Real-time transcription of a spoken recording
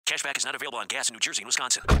Cashback is not available on gas in New Jersey and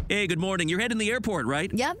Wisconsin. Hey, good morning. You're heading to the airport,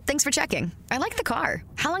 right? Yep, thanks for checking. I like the car.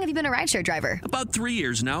 How long have you been a rideshare driver? About 3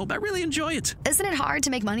 years now. I really enjoy it. Isn't it hard to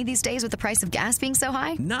make money these days with the price of gas being so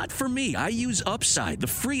high? Not for me. I use Upside, the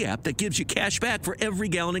free app that gives you cash back for every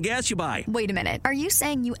gallon of gas you buy. Wait a minute. Are you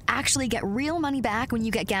saying you actually get real money back when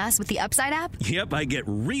you get gas with the Upside app? Yep, I get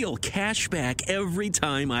real cash back every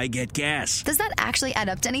time I get gas. Does that actually add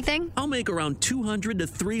up to anything? I'll make around $200 to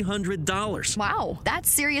 $300. Wow, that's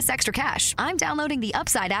serious extra cash. I'm downloading the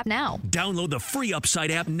Upside app now. Download the free Upside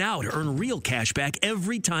app now to earn real cash back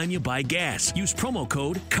every time you buy gas. Use promo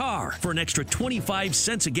code CAR for an extra 25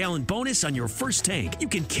 cents a gallon bonus on your first tank. You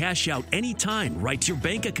can cash out anytime right to your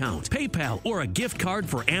bank account, PayPal, or a gift card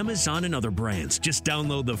for Amazon and other brands. Just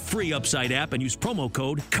download the free Upside app and use promo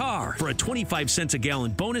code CAR for a 25 cents a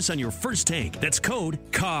gallon bonus on your first tank. That's code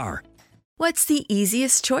CAR. What's the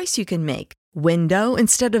easiest choice you can make? Window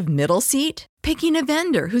instead of middle seat? Picking a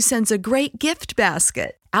vendor who sends a great gift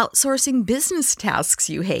basket? Outsourcing business tasks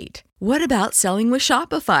you hate? What about selling with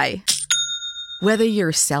Shopify? Whether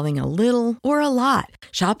you're selling a little or a lot,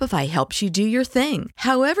 Shopify helps you do your thing,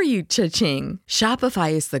 however you cha-ching.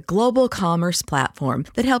 Shopify is the global commerce platform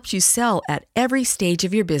that helps you sell at every stage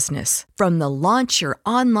of your business. From the launch your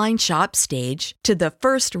online shop stage to the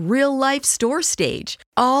first real-life store stage,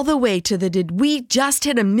 all the way to the did we just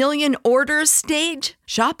hit 1 million orders stage.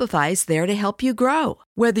 Shopify's there to help you grow.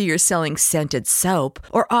 Whether you're selling scented soap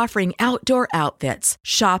or offering outdoor outfits,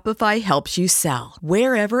 Shopify helps you sell.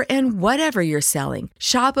 Wherever and whatever you're selling,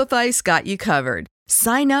 Shopify's got you covered.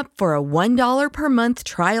 Sign up for a $1 per month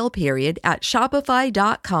trial period at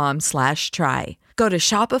shopify.com/try. Go to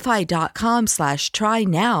shopify.com/try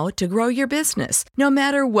now to grow your business, no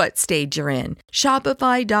matter what stage you're in.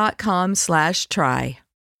 Shopify.com/try.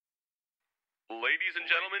 Ladies and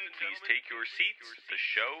gentlemen, please take your seats. The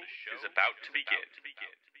show is about to begin.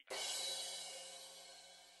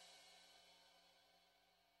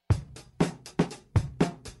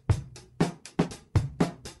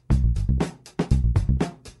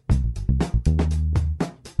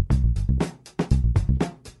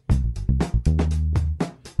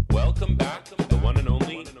 Welcome back to the one and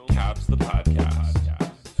only Cavs the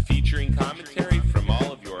Podcast, featuring commentary from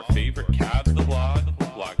all of your favorite Cavs the Blog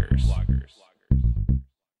bloggers.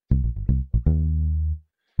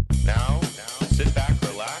 Now, sit back,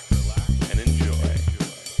 relax, and enjoy.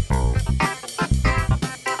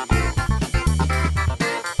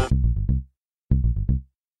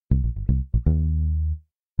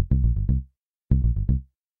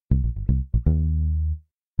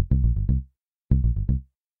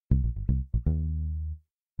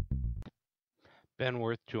 Ben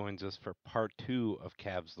Worth joins us for part 2 of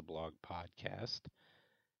Cavs the Blog podcast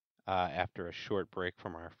after a short break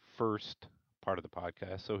from our first part of the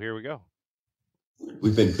podcast. So here we go.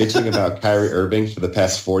 We've been bitching about Kyrie Irving for the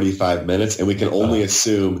past 45 minutes, and we can only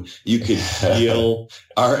assume you could feel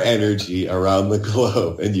our energy around the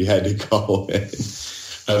globe, and you had to call in.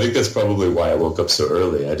 I think that's probably why I woke up so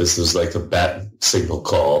early. I just was like a bat signal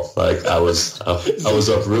call. Like I was up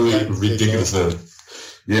really ridiculous.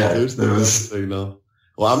 Yeah, There's the bat signal.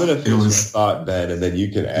 Well, I'm going to finish my thought, Ben, and then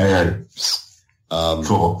you can add.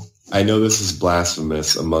 Cool. I know this is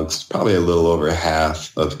blasphemous amongst probably a little over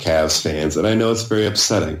half of Cavs fans, and I know it's very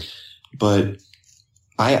upsetting, but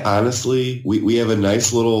I honestly, we have a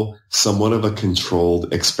nice little, somewhat of a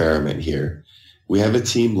controlled experiment here. We have a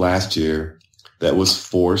team last year that was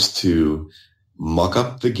forced to muck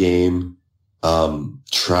up the game,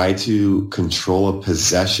 try to control a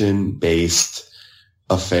possession-based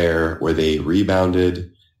affair where they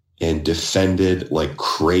rebounded and defended like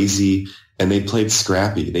crazy. And they played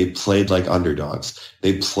scrappy. They played like underdogs.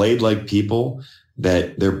 They played like people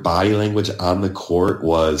that their body language on the court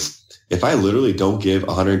was, if I literally don't give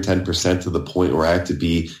 110% to the point where I have to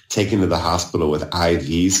be taken to the hospital with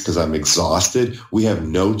IVs because I'm exhausted, we have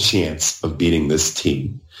no chance of beating this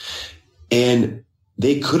team. And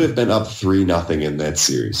they could have been up 3-0 in that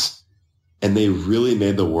series. And they really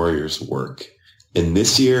made the Warriors work. And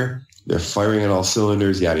this year, they're firing on all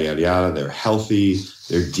cylinders, yada, yada, yada. They're healthy.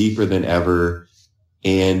 They're deeper than ever.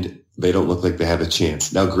 And they don't look like they have a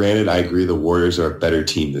chance. Now, granted, I agree the Warriors are a better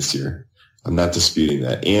team this year. I'm not disputing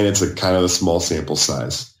that. And it's a kind of a small sample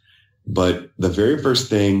size. But the very first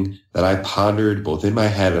thing that I pondered both in my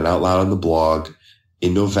head and out loud on the blog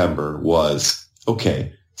in November was,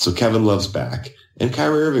 okay, so Kevin Love's back. And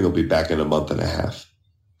Kyrie Irving will be back in a month and a half.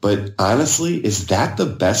 But honestly, is that the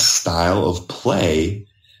best style of play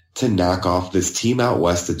to knock off this team out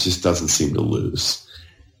west that just doesn't seem to lose?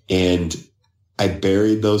 And I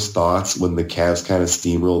buried those thoughts when the Cavs kind of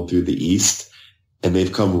steamrolled through the East. and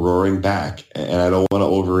they've come roaring back. And I don't want to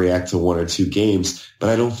overreact to 1 or 2 games, but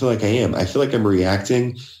I don't feel like I am. I feel like I'm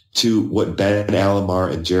reacting to what Ben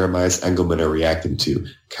Alomar and Jeremiah Engelman are reacting to.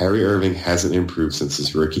 Kyrie Irving hasn't improved since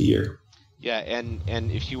his rookie year. Yeah, and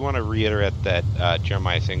if you want to reiterate that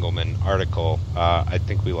Jeremiah Engelman article, I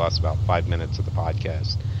think we lost about 5 minutes of the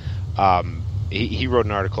podcast. He wrote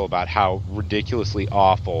an article about how ridiculously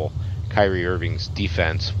awful Kyrie Irving's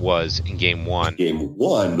defense was in Game 1. Game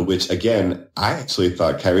 1, which, again, I actually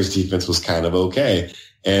thought Kyrie's defense was kind of okay.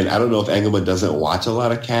 And I don't know if Engelman doesn't watch a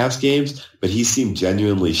lot of Cavs games, but he seemed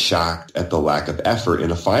genuinely shocked at the lack of effort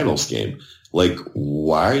in a finals game. Like,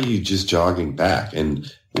 why are you just jogging back?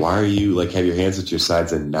 And why are you, like, have your hands at your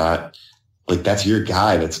sides and not, like, that's your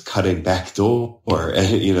guy that's cutting back door?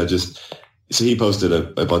 And, you know, just, so he posted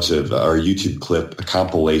a bunch of, our YouTube clip, a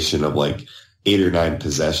compilation of, like, 8 or 9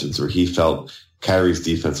 possessions where he felt Kyrie's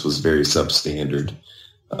defense was very substandard.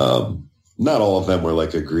 Not all of them were,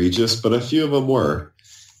 like, egregious, but a few of them were.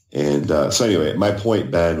 And so anyway, my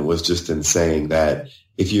point, Ben, was just in saying that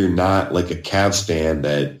if you're not, like, a Cavs fan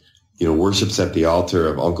that, you know, worships at the altar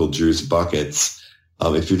of Uncle Drew's buckets,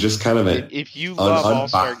 if you're just kind of if you love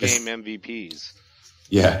All-Star Game MVPs,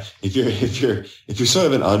 yeah, if you're sort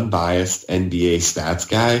of an unbiased NBA stats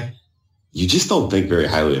guy, you just don't think very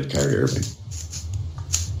highly of Kyrie Irving.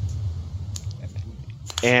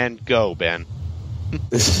 And go, Ben.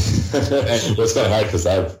 It's not hard because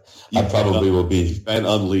I probably will be Ben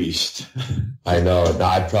unleashed. I know.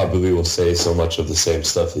 I probably will say so much of the same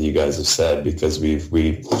stuff that you guys have said because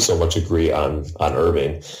we so much agree on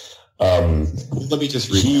Irving. Let me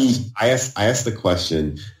just read. I asked the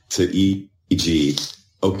question to EG.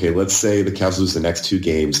 Okay, let's say the Cavs lose the next 2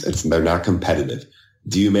 games. They're not competitive.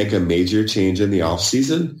 Do you make a major change in the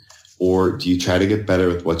offseason, or do you try to get better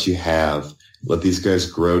with what you have? Let these guys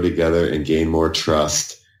grow together and gain more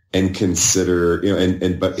trust, and consider, you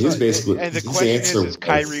know, but his basically, and the his question answer is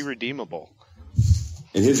Kyrie redeemable?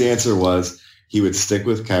 And his answer was he would stick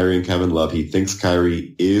with Kyrie and Kevin Love. He thinks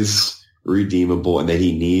Kyrie is redeemable and that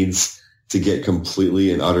he needs to get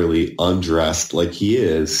completely and utterly undressed like he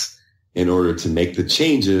is in order to make the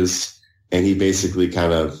changes. And he basically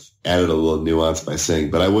kind of added a little nuance by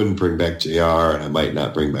saying, but I wouldn't bring back JR and I might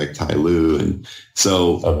not bring back Ty Lue. And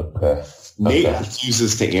so Nate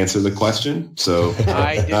refuses to answer the question. So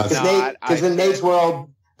I did not. Because in Nate's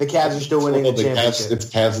world, the Cavs are still winning the championship. It's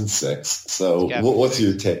Cavs in 6. So what's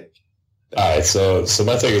your take? All right. So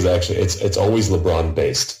my take is actually it's always LeBron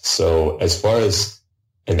based. So as far as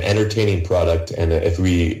an entertaining product, and if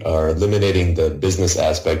we are eliminating the business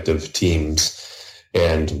aspect of teams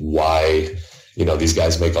and why, you know, these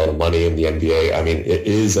guys make all the money in the NBA. I mean, it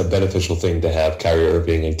is a beneficial thing to have Kyrie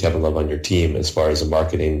Irving and Kevin Love on your team as far as a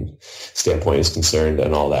marketing standpoint is concerned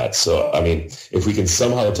and all that. So, I mean, if we can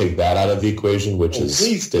somehow take that out of the equation, which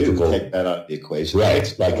is difficult. Take that out of the equation.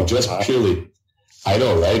 Right. Like just purely, I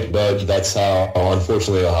know, right? But that's how,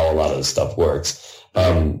 unfortunately, how a lot of this stuff works.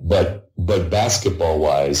 But basketball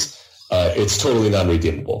wise, it's totally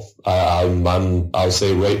non-redeemable. I'll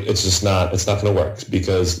say it's not going to work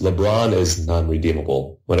because LeBron is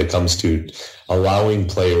non-redeemable when it comes to allowing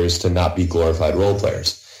players to not be glorified role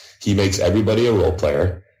players. He makes everybody a role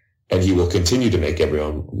player, and he will continue to make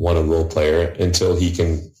everyone a role player until he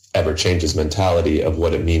can ever change his mentality of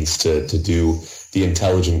what it means to do the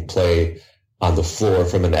intelligent play on the floor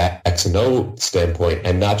from an X and O standpoint,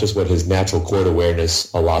 and not just what his natural court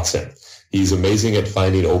awareness allots him. He's amazing at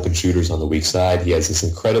finding open shooters on the weak side. He has this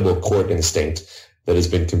incredible court instinct that has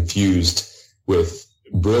been confused with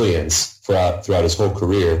brilliance throughout his whole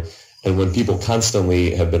career. And when people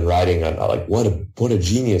constantly have been riding on like, what a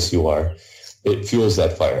genius you are, it fuels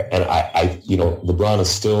that fire. And LeBron is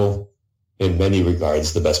still in many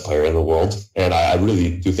regards the best player in the world. And I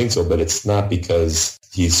really do think so, but it's not because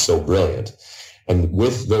he's so brilliant. And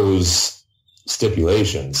with those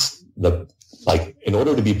stipulations, in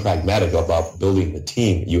order to be pragmatic about building the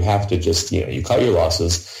team, you have to just, you cut your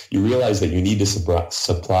losses. You realize that you need to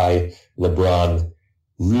supply LeBron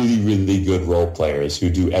really, really good role players who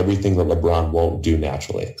do everything that LeBron won't do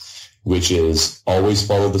naturally, which is always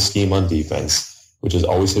follow the scheme on defense, which is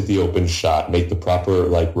always hit the open shot, make the proper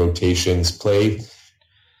rotations, play,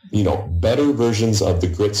 better versions of the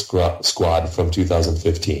grit squad from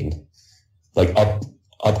 2015,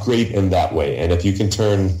 upgrade in that way. And if you can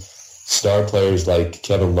turn star players like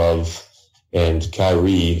Kevin Love and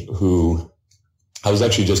Kyrie, who I was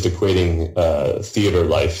actually just equating theater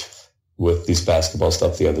life with this basketball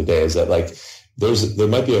stuff the other day, is that there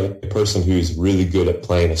might be a person who's really good at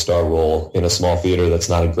playing a star role in a small theater that's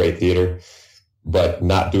not a great theater, but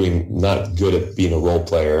not good at being a role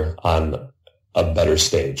player on a better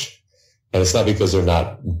stage. And it's not because they're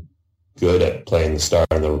not good at playing the star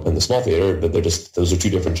in the small theater, but those are two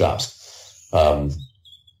different jobs. And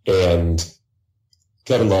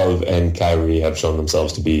Kevin Love and Kyrie have shown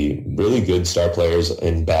themselves to be really good star players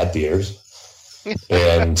in bad theaters,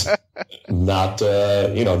 and not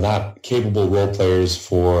capable role players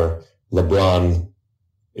for LeBron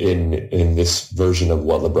in this version of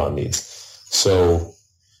what LeBron needs. So,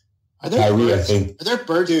 Kyrie, I think, are there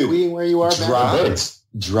birds tweeting where you are?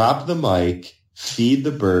 Drop the mic. Feed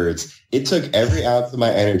the birds. It took every ounce of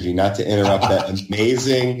my energy not to interrupt that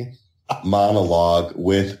amazing monologue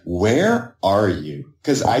with, where are you?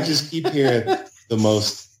 Because I just keep hearing the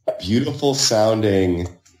most beautiful sounding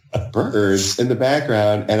birds in the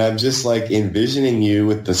background, and I'm just like envisioning you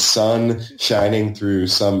with the sun shining through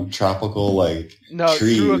some tropical trees.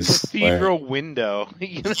 Through a cathedral window.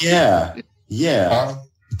 Yeah.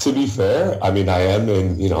 To be fair, I mean, I am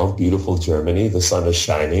in beautiful Germany. The sun is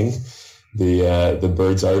shining. The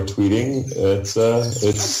birds are tweeting. It's How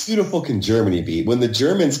beautiful can Germany be? When the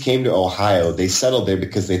Germans came to Ohio, they settled there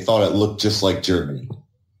because they thought it looked just like Germany.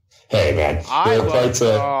 Hey man, Thomas.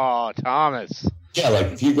 Yeah, like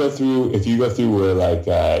if you go through where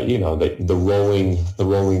the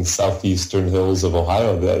rolling southeastern hills of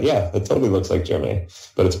Ohio, it totally looks like Germany,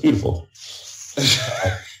 but it's beautiful.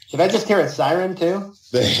 Did I just hear a siren too?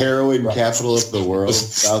 The heroin capital of the world,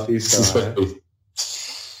 southeast Ohio.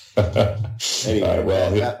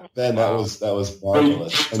 Anyway, Ben, that was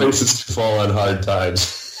marvelous. Places to fall on hard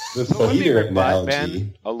times. Let me rebut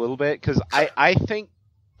Ben a little bit, because I think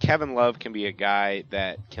Kevin Love can be a guy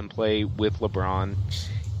that can play with LeBron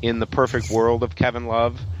in the perfect world of Kevin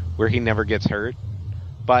Love, where he never gets hurt.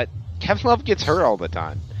 But Kevin Love gets hurt all the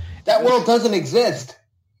time. That world doesn't exist.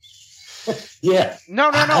 Yeah.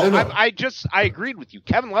 No. I agreed with you.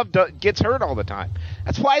 Kevin Love gets hurt all the time.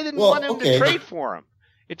 That's why I didn't want him to trade for him.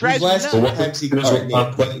 It drives me nuts.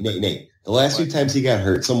 Nate. The last few times he got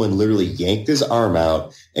hurt, someone literally yanked his arm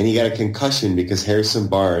out, and he got a concussion because Harrison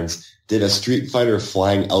Barnes did a Street Fighter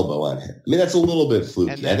flying elbow on him. I mean, that's a little bit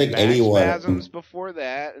fluky. And then I think anyone spasms before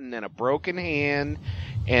that, and then a broken hand,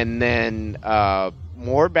 and then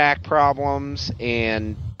more back problems,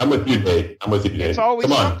 and I'm with you, Nate. It's always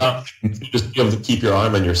come on, just be able to keep your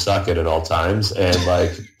arm in your socket at all times, and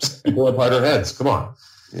people have harder heads. Come on.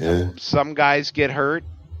 Yeah. Some guys get hurt.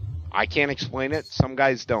 I can't explain it. Some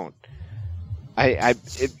guys don't.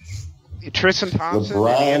 Tristan Thompson,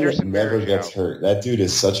 LeBron never gets hurt. That dude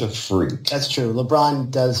is such a freak. That's true.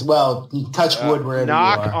 LeBron does well. Touch wood wherever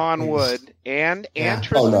knock you are. on wood, and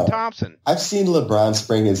Tristan Thompson. I've seen LeBron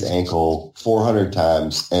sprain his ankle 400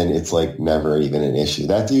 times, and it's never even an issue.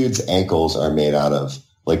 That dude's ankles are made out of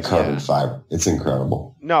carbon fiber. It's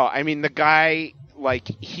incredible. No, I mean the guy.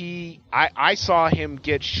 I saw him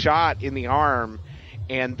get shot in the arm,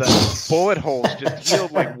 and the bullet holes just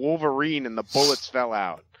healed like Wolverine, and the bullets fell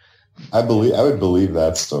out. I would believe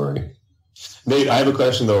that story. Nate, I have a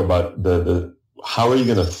question though about the how are you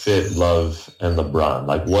going to fit Love and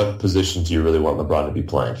LeBron? What position do you really want LeBron to be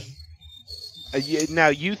playing? Now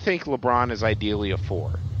you think LeBron is ideally a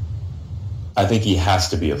 4? I think he has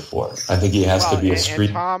to be a 4. I think he has to be a screen.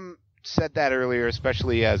 And Tom said that earlier,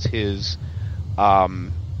 especially as his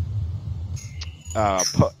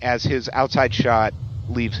outside shot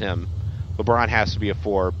leaves him. LeBron has to be a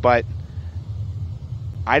 4, but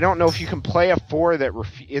I don't know if you can play a 4 that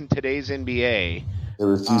in today's NBA that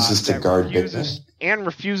refuses to guard and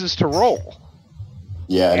refuses to roll.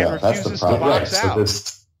 Yeah, I know. That's the problem.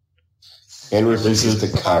 And refuses to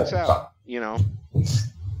cut.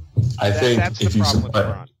 I think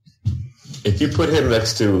if you put him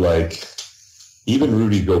next to even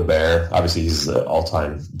Rudy Gobert, obviously he's an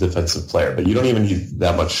all-time defensive player, but you don't even need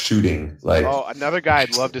that much shooting. Another guy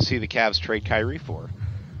I'd love to see the Cavs trade Kyrie for.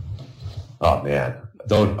 Oh man.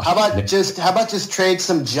 How about just trade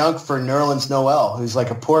some junk for Nerlens Noel, who's like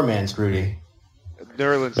a poor man's Rudy?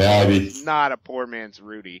 Nerlens Noel is not a poor man's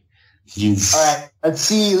Rudy. He's all right. A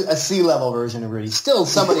C level version of Rudy. Still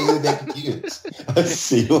somebody who they could use. A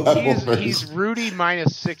C level version. He's Rudy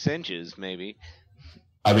minus 6 inches, maybe.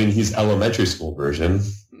 I mean, he's elementary school version.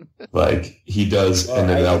 He does in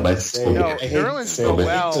an elementary school. No, Nerlens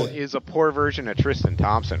Noel is a poor version of Tristan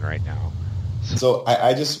Thompson right now. So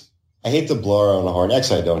I hate to blow around the horn.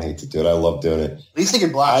 Actually, I don't hate to do it. I love doing it. At least he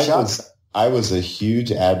can block shots. I was a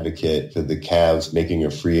huge advocate for the Cavs making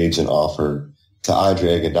a free agent offer to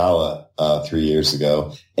Andre Iguodala 3 years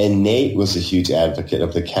ago, and Nate was a huge advocate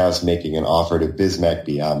of the Cavs making an offer to Bismack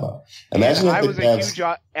Biyombo. I was a huge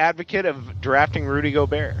advocate of drafting Rudy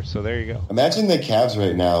Gobert. So there you go. Imagine the Cavs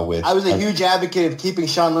right now with. I was a huge advocate of keeping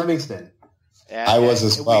Sean Livingston. I was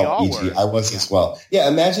as well, E.G. were. I was as well. Yeah,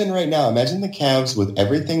 imagine right now. Imagine the Cavs with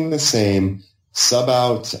everything the same. Sub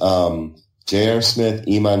out J.R. Smith,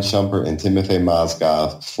 Iman Shumpert, and Timothy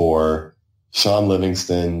Mozgov for Sean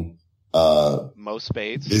Livingston, Mo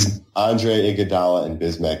Spades, Andre Iguodala, and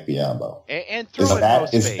Bismack Biyombo. And throw in Mo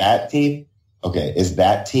Spades. Is that team okay? Is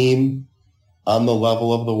that team on the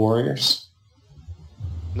level of the Warriors?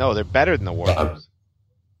 No, they're better than the Warriors.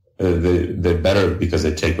 They're better because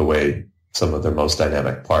they take away some of their most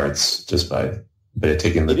dynamic parts just by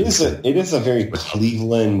taking the. It is a very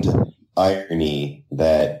Cleveland irony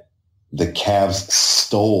that the Cavs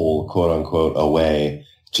stole, quote unquote, away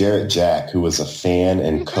Jarrett Jack, who was a fan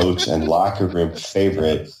and coach and locker room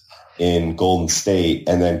favorite in Golden State,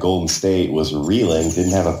 and then Golden State was reeling,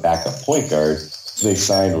 didn't have a backup point guard, so they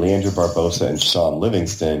signed Leandro Barbosa and Sean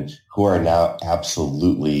Livingston, who are now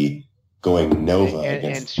absolutely going nova.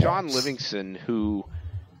 And Sean Livingston, who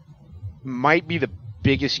might be the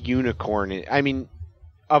biggest unicorn,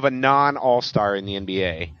 of a non-all-star in the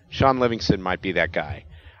NBA, Sean Livingston might be that guy.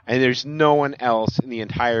 And there's no one else in the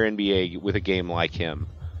entire NBA with a game like him.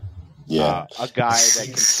 Yeah. A guy that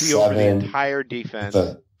can see over the entire defense.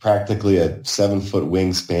 Practically a 7-foot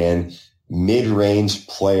wingspan, mid-range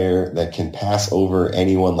player that can pass over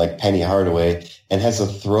anyone like Penny Hardaway and has a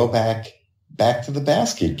throwback back to the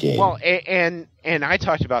basket game. Well, and I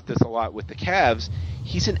talked about this a lot with the Cavs.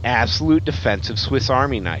 He's an absolute defensive Swiss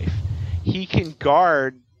Army knife. He can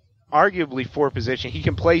guard arguably 4 positions. He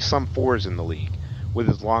can play some 4s in the league with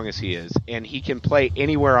as long as he is, and he can play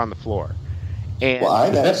anywhere on the floor. And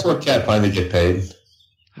that's where Cat finally get paid.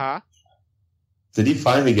 Huh? Did he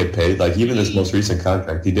finally get paid? Like, even his most recent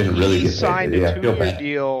contract, he didn't really get paid. He signed a 2-year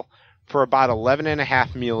deal for about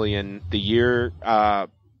 $11.5 million the year.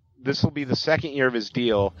 This will be the second year of his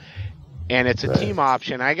deal, and it's a team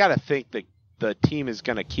option. I got to think that the team is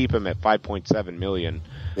going to keep him at $5.7 million.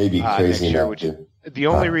 Maybe crazy next year, enough which is the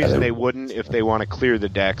only reason they wouldn't if they want to clear the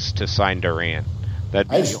decks to sign Durant. That'd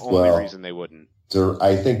be the only reason they wouldn't.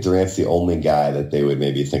 I think Durant's the only guy that they would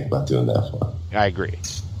maybe think about doing that for. I agree.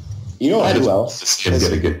 You know who else? This kid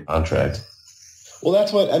get a good contract. Well,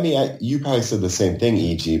 that's what you probably said the same thing,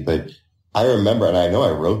 E.G., but I remember, and I know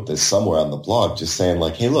I wrote this somewhere on the blog, just saying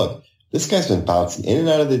like, hey, look, this guy's been bouncing in and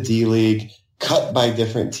out of the D League, cut by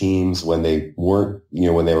different teams when they weren't,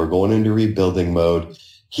 when they were going into rebuilding mode.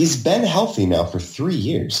 He's been healthy now for 3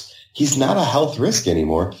 years. He's not a health risk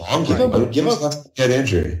anymore. Give him head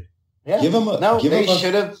injury. Yeah. Give him a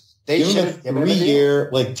 3-year,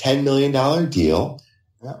 like $10 million deal.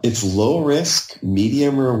 Yeah. It's low risk,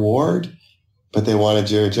 medium reward, but they wanted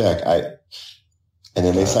Jarrett Jack. And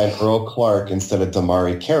then they signed Earl Clark instead of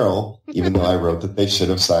Damari Carroll, even though I wrote that they should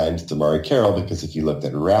have signed Damari Carroll because if you looked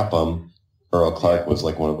at Rapham, Earl Clark was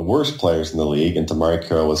like one of the worst players in the league, and Damari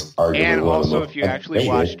Carroll was arguably and one of the most. And also, if you actually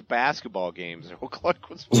watched basketball games, Earl Clark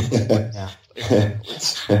was.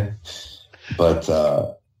 But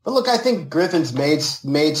look, I think Griffin's made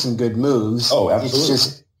some good moves. Oh, absolutely. It's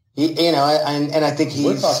just and I think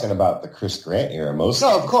we're talking about the Chris Grant era most.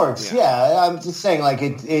 No, of course, yeah. I'm just saying, like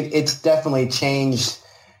it's definitely changed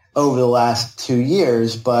over the last 2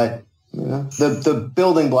 years, but the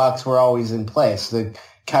building blocks were always in place. The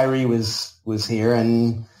Kyrie was here,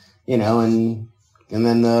 and and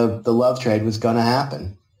then the Love trade was going to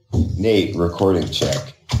happen. Nate, recording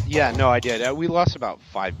check. Yeah, no, I did. We lost about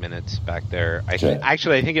 5 minutes back there. I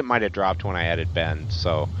think it might have dropped when I added Ben,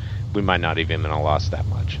 so we might not even have lost that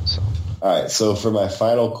much. So, all right. So for my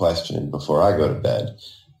final question before I go to bed,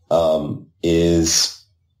 is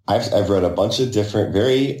I've read a bunch of different,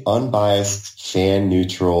 very unbiased, fan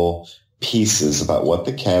neutral pieces about what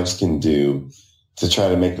the Cavs can do to try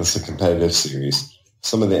to make this a competitive series.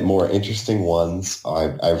 Some of the more interesting ones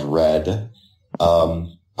I've read are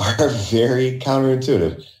very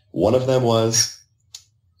counterintuitive. One of them was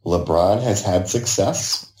LeBron has had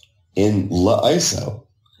success in La ISO,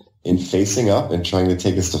 in facing up and trying to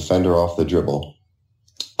take his defender off the dribble.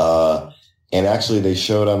 And actually they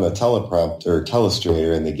showed on the teleprompt or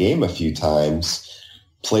telestrator in the game a few times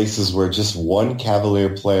places where just one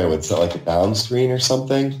Cavalier player would set like a down screen or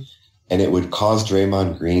something, and it would cause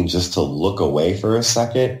Draymond Green just to look away for a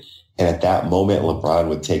second. And at that moment, LeBron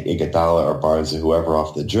would take Iguodala or Barnes or whoever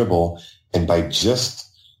off the dribble. And by just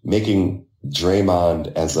making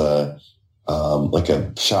Draymond as a like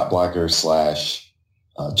a shot blocker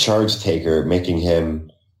 / charge taker, making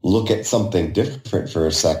him look at something different for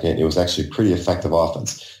a second, it was actually pretty effective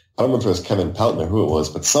offense. I don't remember if it was Kevin Pelton or who it was,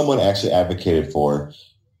 but someone actually advocated for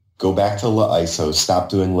go back to La ISO, stop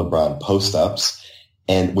doing LeBron post-ups,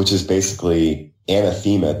 and which is basically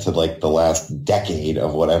anathema to like the last decade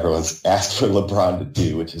of what everyone's asked for LeBron to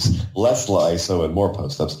do, which is less ISO and more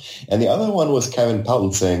post-ups. And the other one was Kevin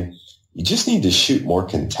Pelton saying, you just need to shoot more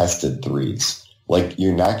contested threes. Like,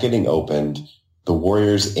 you're not getting opened. The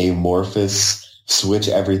Warriors' amorphous switch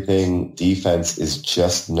everything defense is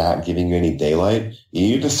just not giving you any daylight. You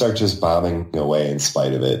need to start just bombing away in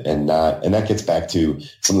spite of it, and that gets back to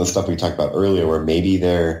some of the stuff we talked about earlier, where maybe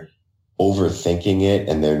they're overthinking it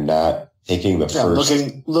and they're not taking the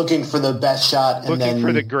first looking for the best shot, and looking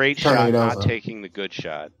for the great shot, not taking the good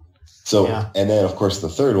shot. So, and then of course the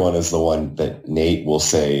third one is the one that Nate will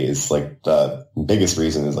say is like the biggest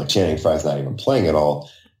reason is like Channing Frye's not even playing at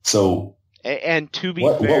all. So, and to be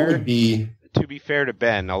fair, what would be to be fair to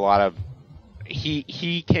Ben, a lot of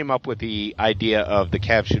he came up with the idea of the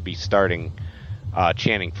Cavs should be starting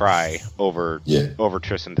Channing Frye over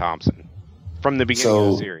Tristan Thompson from the beginning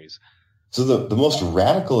of the series. So the most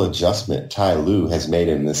radical adjustment Ty Lue has made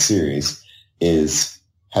in this series is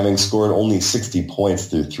having scored only 60 points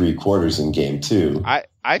through 3 quarters in Game 2. I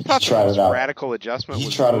thought the most radical adjustment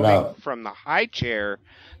was moving from the high chair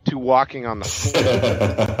to walking on the floor.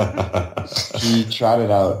 He trotted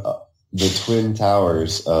out the twin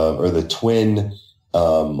towers the twin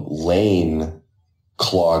lane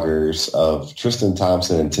cloggers of Tristan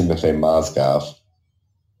Thompson and Timofey Mozgov,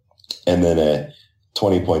 and then a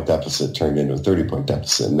 20-point deficit turned into a 30-point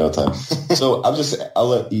deficit in no time. So I'll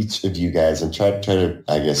let each of you guys and try to,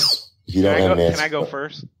 I guess, if you don't have an answer. Can I go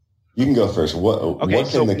first? You can go first.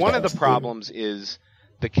 One of the problems is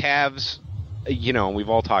the Cavs, we've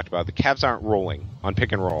all talked about, the Cavs aren't rolling on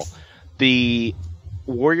pick and roll. The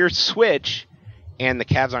Warriors switch, and the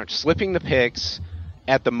Cavs aren't slipping the picks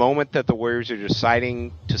at the moment that the Warriors are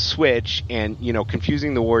deciding to switch and,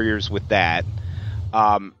 confusing the Warriors with that.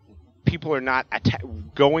 People are not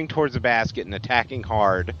going towards the basket and attacking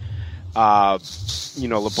hard.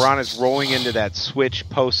 LeBron is rolling into that switch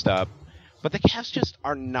post up, but the Cavs just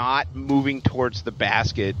are not moving towards the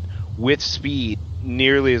basket with speed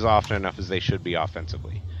nearly as often enough as they should be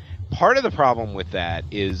offensively. Part of the problem with that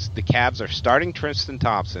is the Cavs are starting Tristan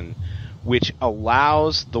Thompson, which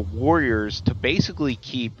allows the Warriors to basically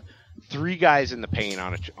keep 3 guys in the paint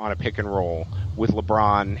on a pick and roll with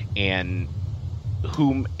LeBron and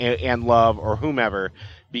Love or whomever,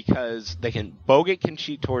 because Bogut can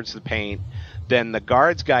cheat towards the paint, then the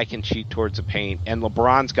guard's guy can cheat towards the paint, and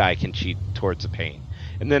LeBron's guy can cheat towards the paint.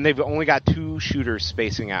 And then they've only got 2 shooters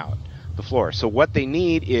spacing out the floor. So what they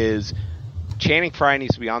need is Channing Frye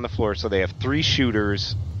needs to be on the floor so they have 3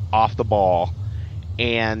 shooters off the ball,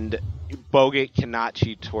 and Bogut cannot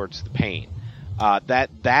cheat towards the paint.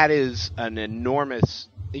 That is an enormous,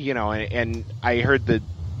 and I heard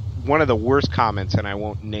one of the worst comments, and I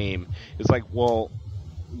won't name, is like, well,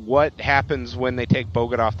 what happens when they take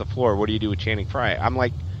Bogut off the floor? What do you do with Channing Frye? I'm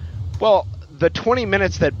like, well, the 20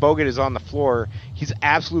 minutes that Bogut is on the floor, he's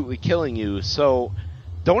absolutely killing you, so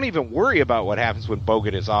don't even worry about what happens when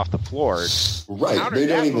Bogut is off the floor. Right. Counter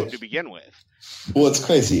that move to begin with. Well, it's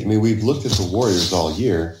crazy. I mean, we've looked at the Warriors all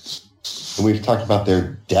year, and we've talked about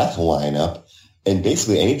their death lineup, and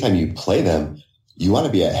basically anytime you play them, you want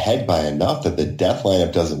to be ahead by enough that the death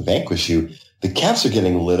lineup doesn't vanquish you. The Cavs are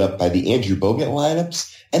getting lit up by the Andrew Bogut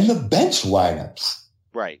lineups and the bench lineups.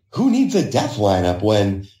 Right. Who needs a death lineup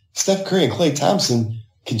when Steph Curry and Klay Thompson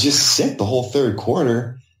can just sit the whole third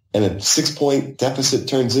quarter and a 6-point deficit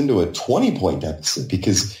turns into a 20-point deficit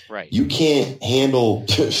because you can't handle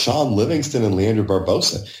Sean Livingston and Leandro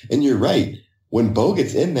Barbosa. And you're right. When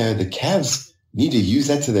Bogut's in there, the Cavs need to use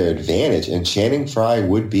that to their advantage, and Channing Frye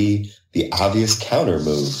would be the obvious counter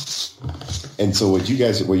move. And so what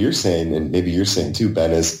you're saying, and maybe you're saying too,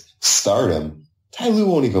 Ben, is start him. Ty Lue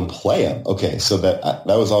won't even play him. Okay, so that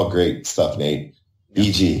was all great stuff, Nate.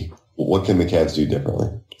 EG, what can the Cavs do differently?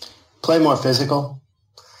 Play more physical.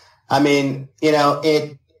 I mean,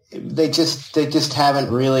 they just haven't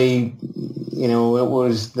really,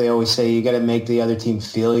 they always say you got to make the other team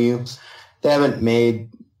feel you. They haven't made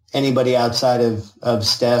anybody outside of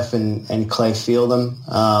Steph and Klay feel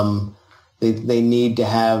them. They need to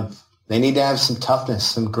have some toughness,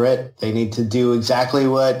 some grit. They need to do exactly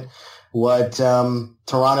what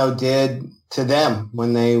Toronto did to them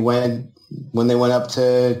when they went up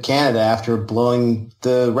to Canada after blowing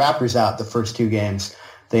the Raptors out the first 2 games.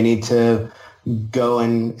 They need to go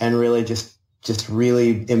and really just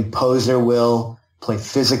really impose their will, play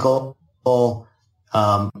physical,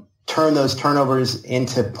 turn those turnovers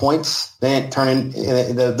into points. They didn't turn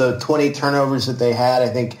in the 20 turnovers that they had, I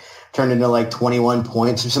think, turned into like 21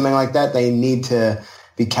 points or something like that. They need to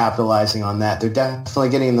be capitalizing on that. They're definitely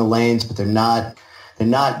getting in the lanes, but they're not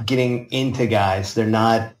getting into guys. They're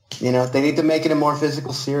not they need to make it a more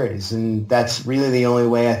physical series, and that's really the only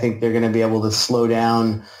way I think they're going to be able to slow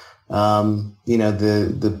down, the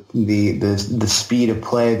speed of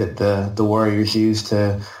play that the Warriors use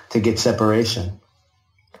to get separation,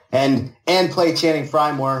 and play Channing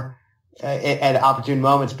Frye more at opportune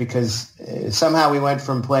moments, because somehow we went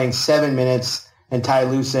from playing 7 minutes and Ty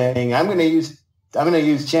Lue saying, I'm going to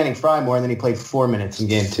use Channing Frye more, and then he played 4 minutes in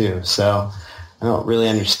game 2. So I don't really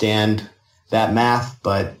understand that math,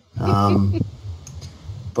 but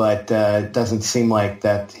it doesn't seem like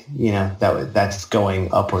that, that's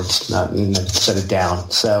going upwards, not instead of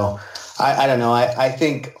down. So I don't know. I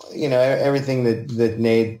think, everything that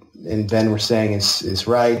Nate and Ben were saying is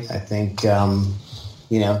right. I think,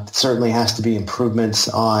 certainly has to be improvements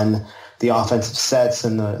on the offensive sets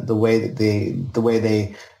and the way that they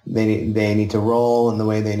need to roll, and the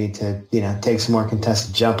way they need to, take some more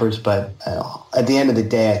contested jumpers. But at the end of the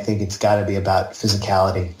day, I think it's got to be about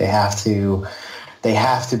physicality. They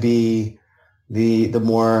have to be the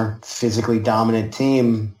more physically dominant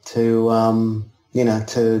team to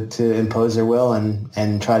to impose their will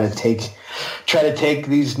and try to take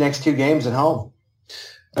these next 2 games at home.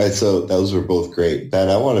 All right, so those were both great. Ben,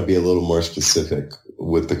 I want to be a little more specific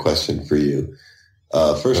with the question for you.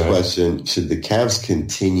 First question, should the Cavs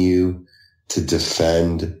continue to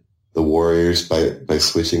defend the Warriors by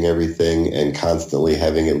switching everything and constantly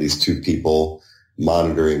having at least 2 people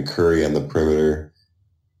monitoring Curry on the perimeter?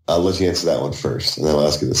 I'll let you answer that one first, and then I'll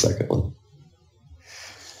ask you the second one.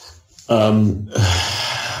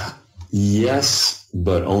 Yes,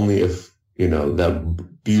 but only if, that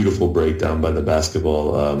beautiful breakdown by the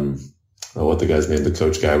basketball, what the guy's name, the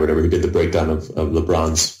coach guy, whatever, who did the breakdown of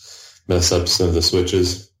LeBron's mess ups of the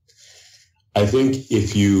switches. I think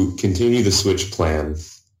if you continue the switch plan,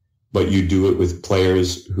 but you do it with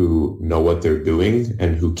players who know what they're doing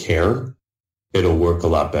and who care, it'll work a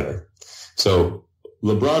lot better. So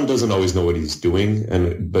LeBron doesn't always know what he's doing,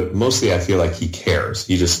 but mostly I feel like he cares.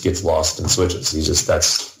 He just gets lost in switches.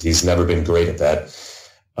 He's never been great at that.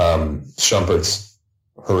 Shumpert's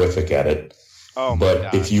horrific at it. Oh, but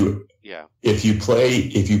God. if you play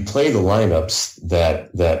the lineups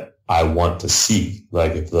that I want to see,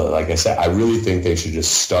 like I said, I really think they should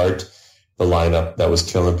just start the lineup that was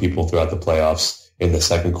killing people throughout the playoffs in the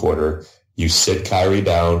second quarter. You sit Kyrie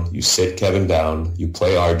down, you sit Kevin down, you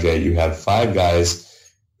play RJ. You have 5 guys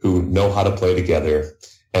who know how to play together,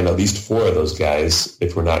 and at least 4 of those guys,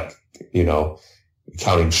 if we're not,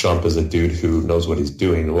 counting Shump as a dude who knows what he's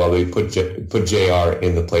doing. Well, they put JR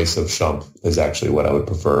in the place of Shump is actually what I would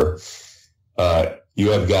prefer.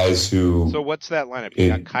 You have guys who... So what's that lineup? You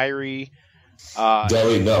got Kyrie...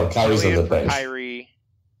 Kyrie's on the bench. Kyrie...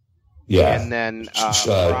 Yeah. And then...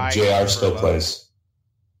 JR still plays.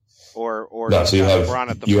 Or no, so you have LeBron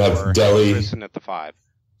at the 4, Delly... Grayson at the 5.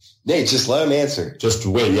 Nate, just let him answer. Just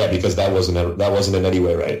wait, yeah, because that wasn't in any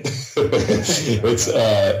way right. It's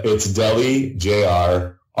Delly,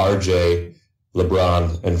 JR, RJ,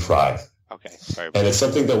 LeBron, and Frye. Okay, sorry. And it's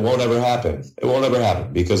something that won't ever happen. It won't ever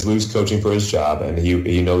happen because Lou's coaching for his job, and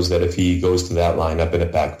he knows that if he goes to that lineup and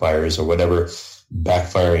it backfires, or whatever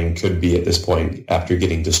backfiring could be at this point after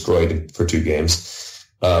getting destroyed for 2 games,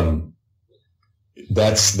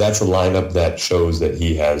 that's a lineup that shows that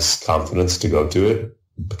he has confidence to go to it.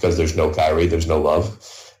 Because there's no Kyrie, there's no Love.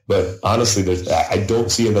 But honestly, I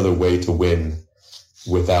don't see another way to win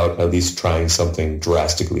without at least trying something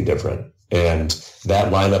drastically different. And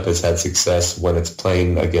that lineup has had success when it's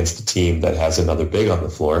playing against a team that has another big on the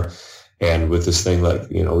floor. And with this thing, like,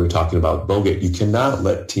 we were talking about Bogut, you cannot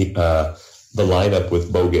let the lineup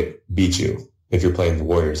with Bogut beat you if you're playing the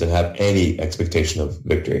Warriors and have any expectation of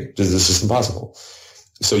victory. It's just impossible.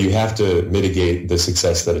 So you have to mitigate the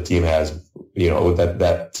success that a team has,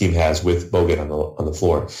 that team has with Bogut on the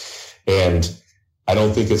floor. And I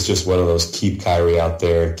don't think it's just one of those keep Kyrie out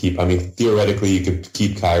there. Theoretically, you could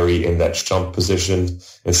keep Kyrie in that Shump position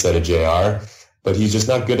instead of JR, but he's just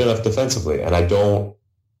not good enough defensively. And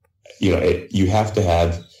you have to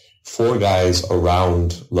have 4 guys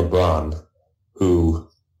around LeBron who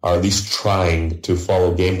are at least trying to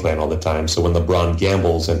follow game plan all the time. So when LeBron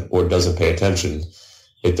gambles or doesn't pay attention,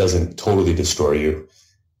 it doesn't totally destroy you.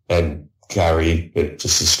 And Kyrie, it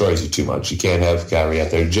just destroys you too much. You can't have Kyrie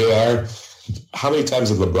out there. JR, how many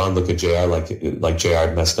times did LeBron look at JR like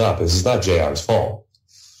JR messed up? This is not JR's fault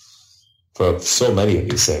for so many of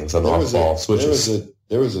these things on the off-ball switches.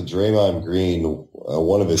 There was a Draymond Green,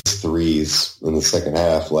 one of his threes in the second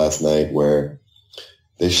half last night where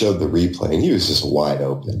they showed the replay, and he was just wide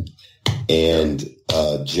open. And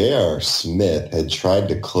J.R. Smith had tried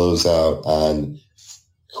to close out on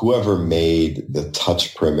whoever made the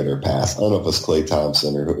touch perimeter pass. I don't know if it was Klay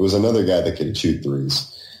Thompson or it was another guy that could shoot threes.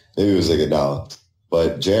 Maybe it was Iguodala.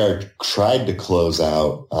 But JR tried to close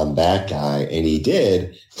out on that guy, and he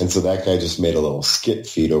did. And so that guy just made a little skip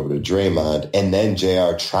feed over to Draymond, and then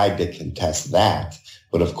JR tried to contest that.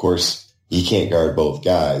 But, of course, he can't guard both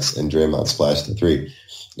guys, and Draymond splashed the three.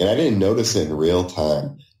 And I didn't notice it in real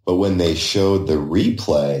time, but when they showed the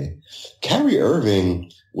replay, Kyrie Irving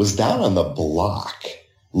was down on the block,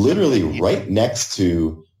 literally right next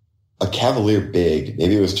to a Cavalier big.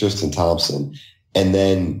 Maybe it was Tristan Thompson. And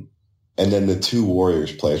then the two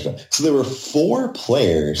Warriors players. So there were four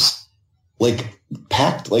players like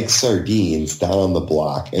packed like sardines down on the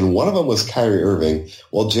block. And one of them was Kyrie Irving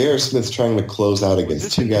while J.R. Smith's trying to close out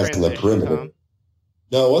against two guys on the perimeter. Tom?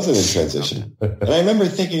 No, it wasn't in transition. And I remember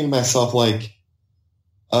thinking to myself, like,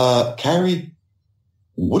 Kyrie,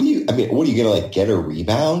 what are you going to like get a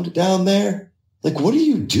rebound down there? Like, what are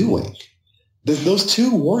you doing? Those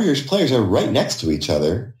two Warriors players are right next to each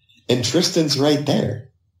other and Tristan's right there.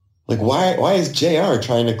 Like, why is JR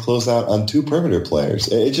trying to close out on two perimeter players?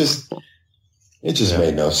 It just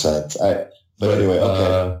made no sense. But anyway,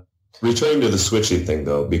 okay. Returning to the switching thing,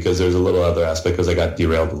 though, because there's a little other aspect, because I got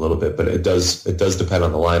derailed a little bit, but it does depend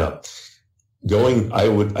on the lineup.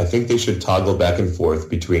 I think they should toggle back and forth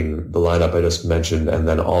between the lineup I just mentioned and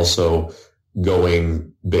then also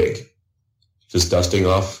going big. Just dusting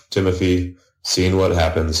off Timothy, seeing what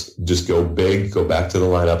happens. Just go big, go back to the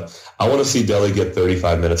lineup. I want to see Delly get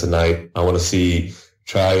 35 minutes a night. I want to see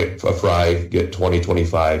Fry get 20,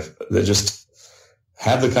 25. They just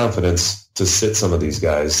have the confidence to sit some of these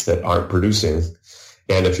guys that aren't producing.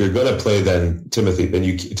 And if you're going to play then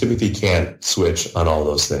Timothy can't switch on all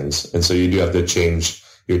those things. And so you do have to change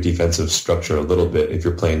your defensive structure a little bit if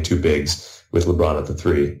you're playing two bigs with LeBron at the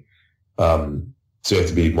three. So you have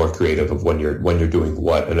to be more creative of when you're doing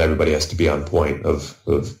what, and everybody has to be on point of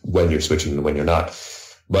when you're switching and when you're not.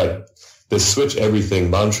 But the switch everything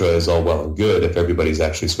mantra is all well and good if everybody's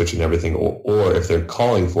actually switching everything, or if they're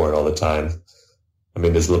calling for it all the time. I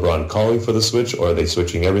mean, is LeBron calling for the switch, or are they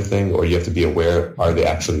switching everything? Or you have to be aware, are they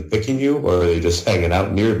actually picking you, or are they just hanging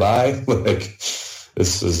out nearby? Like,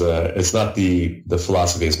 this is it's not the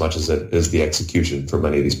philosophy as much as it is the execution for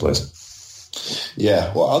many of these plays.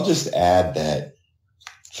 Yeah, well, I'll just add that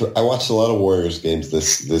I watched a lot of Warriors games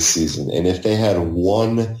this season, and if they had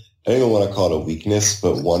one, I don't even want to call it a weakness,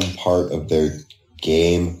 but one part of their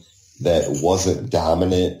game that wasn't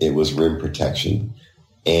dominant, it was rim protection.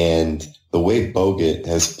 And the way Bogut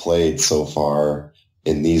has played so far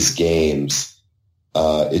in these games,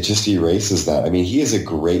 it just erases that. I mean, he is a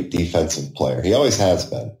great defensive player. He always has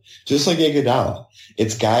been, just like Iguodala.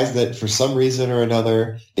 It's guys that for some reason or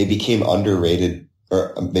another, they became underrated,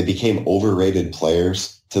 or they became overrated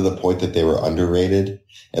players to the point that they were underrated,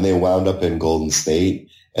 and they wound up in Golden State.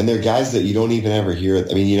 And they're guys that you don't even ever hear.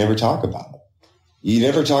 I mean, you never talk about. You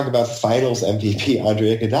never talk about Finals MVP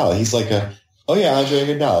Andre Iguodala. He's like Andre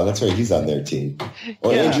Iguodala. That's right. He's on their team.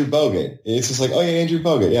 Or Andrew Bogut. It's just like, Andrew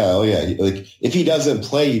Bogut. Yeah, Like, if he doesn't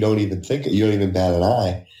play, you don't even bat an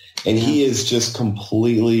eye. And he is just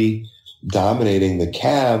completely dominating the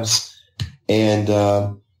Cavs. And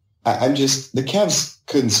the Cavs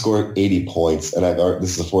couldn't score 80 points. And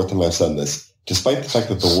this is the fourth time I've said this, despite the fact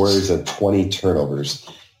that the Warriors had 20 turnovers.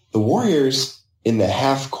 The Warriors in the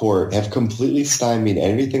half court have completely stymied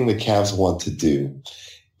anything the Cavs want to do.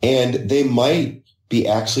 And they might be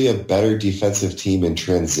actually a better defensive team in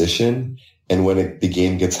transition. And when the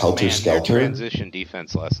game gets helter-skelter. Their transition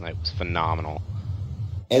defense last night was phenomenal.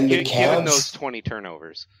 And the Cavs, given those 20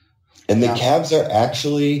 turnovers. And the Cavs are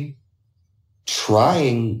actually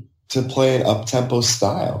trying to play an up-tempo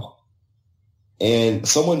style. And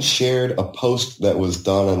someone shared a post that was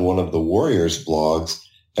done on one of the Warriors blogs.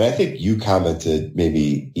 And I think you commented,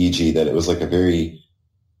 maybe, EG, that it was like a very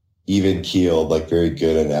even-keeled, like very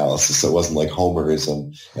good analysis. It wasn't like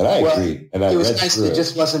homerism. And I agree. And I read through it. It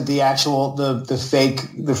just wasn't the actual, the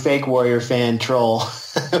fake Warrior fan troll.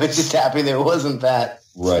 I was just happy there wasn't that.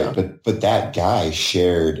 Right. So. But that guy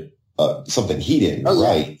shared something he didn't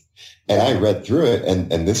write. And I read through it,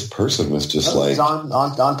 and this person was just like... He's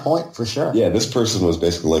on point, for sure. Yeah, this person was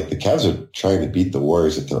basically like, the Cavs are trying to beat the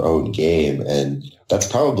Warriors at their own game, and that's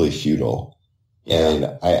probably futile. Yeah. And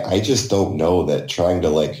I just don't know that trying to,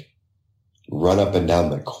 like, run up and down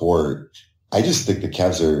the court, I just think the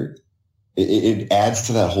Cavs are... It adds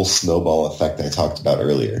to that whole snowball effect I talked about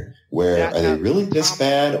earlier, where are they really this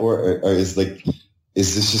bad, or is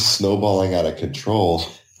this just snowballing out of control?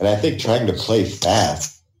 And I think trying to play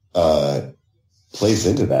fast plays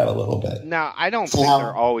into that a little bit. No, I don't think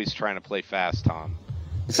they're always trying to play fast, Tom.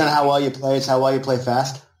 It's not how well you play; it's how well you play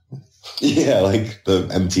fast. Yeah, like the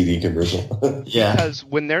MTV commercial. Yeah. Because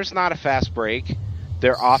when there's not a fast break,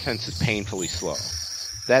 their offense is painfully slow.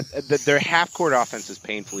 Their half-court offense is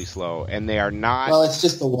painfully slow, and they are not. Well, it's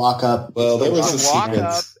just the walk-up. Well, there was a a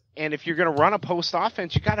walk-up, sequence. and if you're going to run a post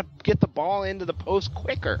offense, you got to get the ball into the post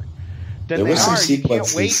quicker than There they were some are. You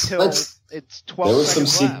can't wait sequences. till it's 12 There were some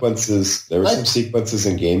seconds left. sequences. There were some sequences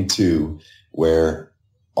in Game 2 where,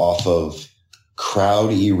 off of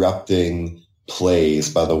crowd erupting plays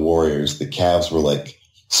by the Warriors, the Cavs were like,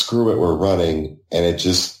 "Screw it, we're running," and it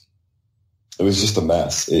was just a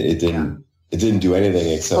mess. It didn't do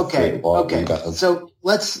anything except create ball rebounds. So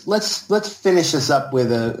let's finish this up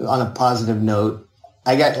with on a positive note.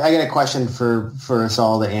 I got a question for us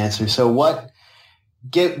all to answer. So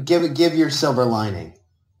give your silver lining.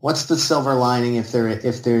 What's the silver lining if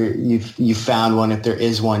you found one, if there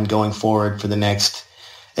is one going forward for the next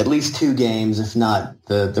at least 2 games, if not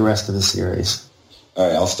the rest of the series? All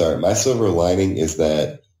right, I'll start. My silver lining is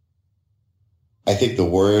that I think the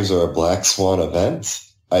Warriors are a black swan event.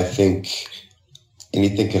 I think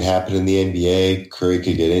anything could happen in the NBA. Curry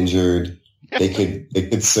could get injured. They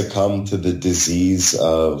could succumb to the disease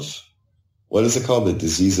of, what is it called? The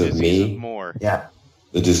disease of me? More. Yeah.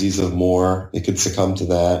 The disease of more. They could succumb to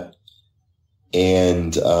that.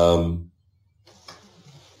 And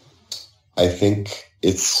I think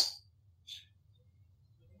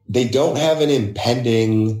they don't have an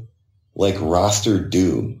impending roster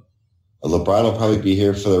doom. LeBron will probably be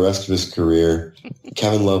here for the rest of his career.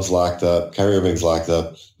 Kevin Love's locked up. Kyrie Irving's locked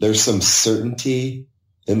up. There's some certainty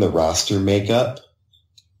in the roster makeup.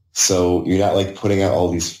 So you're not putting out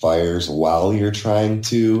all these fires while you're trying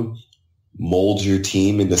to mold your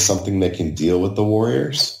team into something that can deal with the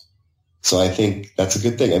Warriors. So I think that's a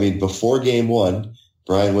good thing. I mean, before Game 1,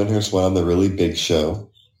 Brian Windhorst went on the Really Big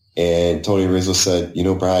Show, and Tony Rizzo said,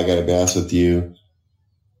 Brian, I got to be honest with you.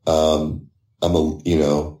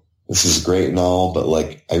 This is great and all, but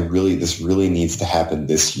this really needs to happen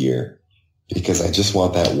this year because I just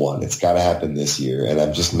want that one. It's got to happen this year, and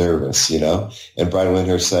I'm just nervous, And Brian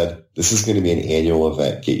Windhorst said, this is going to be an annual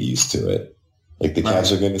event. Get used to it. The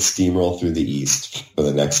Cavs are going to steamroll through the East for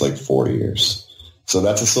the next 4 years. So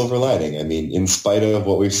that's a silver lining. I mean, in spite of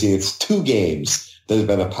what we've seen, it's 2 games that have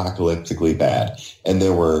been apocalyptically bad, and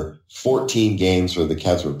there were 14 games where the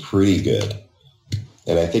Cavs were pretty good.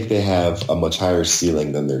 And I think they have a much higher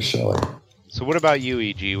ceiling than they're showing. So what about you,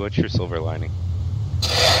 EG? What's your silver lining?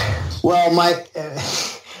 Well,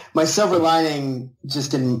 my silver lining,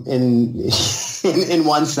 just in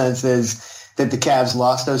one sense, is that the Cavs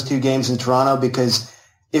lost those 2 games in Toronto, because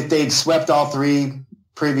if they'd swept all 3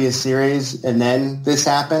 previous series and then this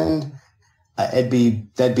happened, that'd be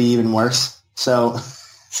even worse. So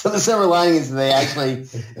the silver lining is that they actually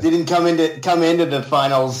didn't come into the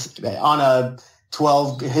finals on a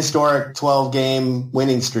historic 12-game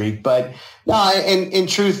winning streak. But no, in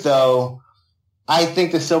truth, though, I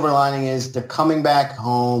think the silver lining is they're coming back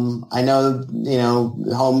home. I know,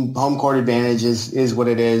 home court advantage is what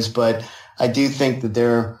it is, but I do think that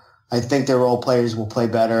their role players will play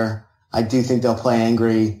better. I do think they'll play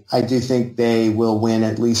angry. I do think they will win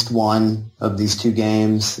at least one of these 2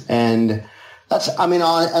 games. And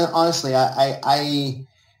honestly,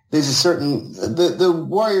 there's a certain, the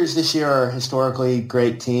Warriors this year are a historically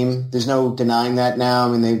great team. There's no denying that now.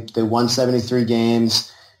 I mean, they won 73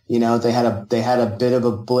 games. They had a bit of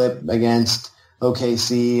a blip against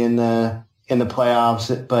OKC in the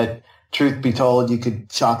playoffs, but truth be told, you could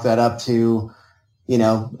chalk that up to,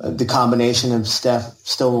 the combination of Steph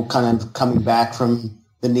still kind of coming back from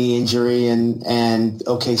the knee injury and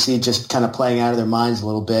OKC just kind of playing out of their minds a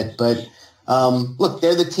little bit. But look,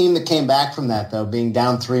 they're the team that came back from that, though, being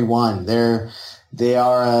down 3-1. They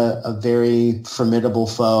are a very formidable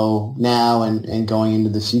foe now and going into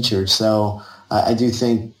the future. So I do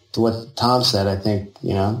think, to what Tom said, I think,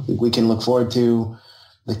 we can look forward to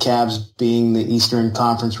the Cavs being the Eastern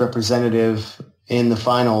Conference representative in the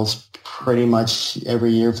finals pretty much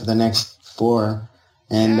every year for the next 4.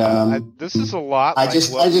 And this is a lot. I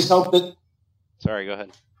just hope that. Sorry, go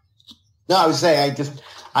ahead. No, I was saying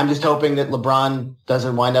I'm just hoping that LeBron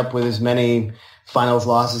doesn't wind up with as many finals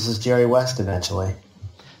losses as Jerry West eventually.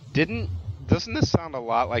 Doesn't this sound a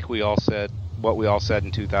lot like what we all said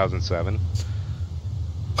in 2007?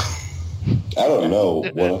 I don't know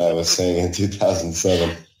what I was saying in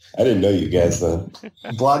 2007. I didn't know you guys then.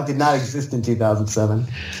 Blog did not exist in 2007.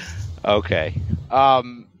 Okay.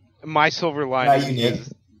 My silver lining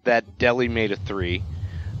is that Delly made a 3.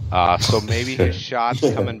 So maybe his shot's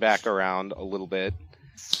coming back around a little bit.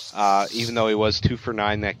 Even though he was 2 for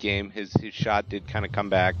 9 that game, his shot did kind of come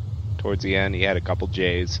back towards the end. He had a couple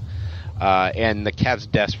J's. And the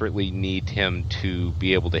Cavs desperately need him to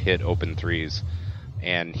be able to hit open threes.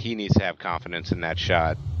 And he needs to have confidence in that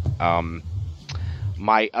shot.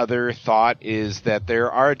 My other thought is that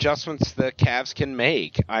there are adjustments the Cavs can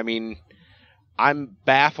make. I mean, I'm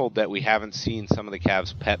baffled that we haven't seen some of the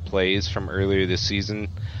Cavs' pet plays from earlier this season.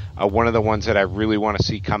 One of the ones that I really want to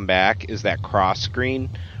see come back is that cross screen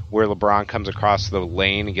where LeBron comes across the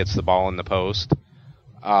lane and gets the ball in the post.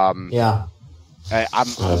 Yeah.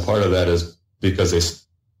 Part of that is because they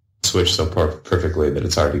switch so perfectly that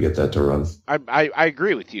it's hard to get that to run. I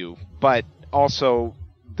agree with you, but also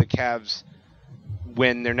the Cavs,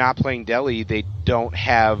 when they're not playing Delly, they don't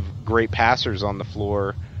have great passers on the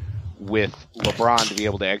floor with LeBron to be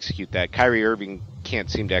able to execute that. Kyrie Irving can't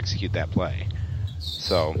seem to execute that play.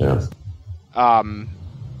 So,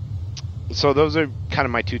 so those are kind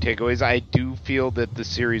of my two takeaways. I do feel that the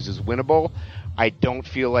series is winnable. I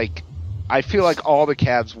feel like all the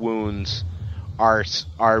Cavs' wounds are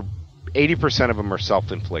 80% of them are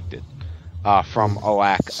self-inflicted from a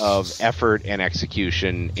lack of effort and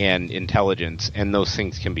execution and intelligence, and those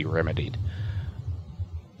things can be remedied.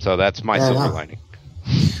 So that's my silver lining.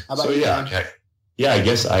 I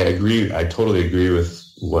guess I agree. I totally agree with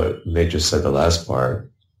what Nate just said, the last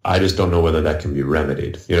part. I just don't know whether that can be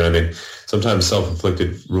remedied. You know what I mean? Sometimes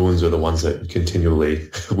self-inflicted wounds are the ones that continually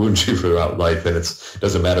wound you throughout life, and it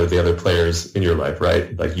doesn't matter the other players in your life,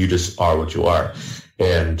 right? Like, you just are what you are.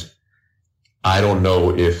 And I don't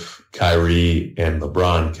know if Kyrie and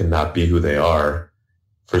LeBron cannot be who they are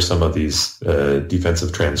for some of these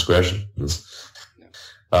defensive transgressions.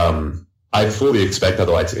 I fully expect,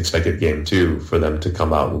 although I expected game 2 for them to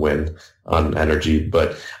come out and win on energy,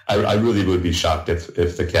 but I really would be shocked if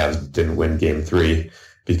the Cavs didn't win game 3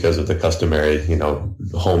 because of the customary,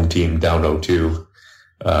 home team down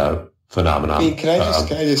 0-2 phenomenon. Hey, can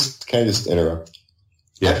I just interrupt?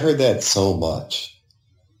 Yeah. I've heard that so much.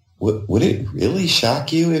 Would it really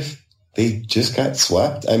shock you if they just got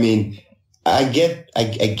swept? I mean, I get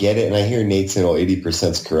it, and I hear Nate saying,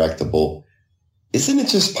 80% is correctable. Isn't it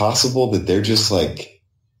just possible that they're just like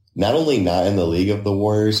not only not in the league of the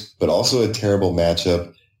Warriors, but also a terrible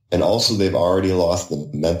matchup, and also they've already lost the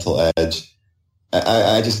mental edge?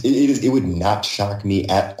 It would not shock me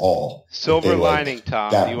at all. Silver lining,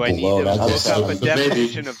 Tom. Do I need to look up a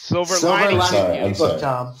definition of silver lining? I'm sorry.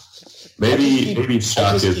 Tom. Maybe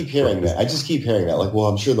shock I just keep hearing that. Like, well,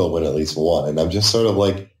 I'm sure they'll win at least one, and I'm just sort of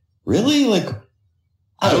like, really? Like,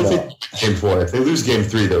 I don't think game 4. If they lose game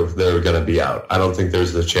 3, they're going to be out. I don't think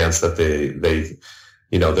there's the chance that they're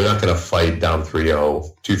not going to fight down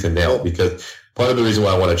 3-0 tooth and nail, because part of the reason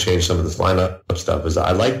why I want to change some of this lineup stuff is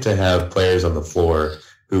I like to have players on the floor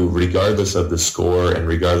who, regardless of the score and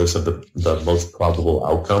regardless of the most probable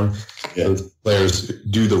outcome, those players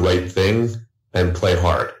do the right thing and play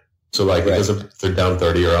hard. So, it doesn't, if they're down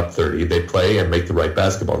 30 or up 30, they play and make the right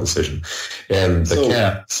basketball decision. And the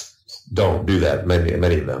Cavs don't do that, many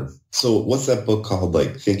of them. So what's that book called,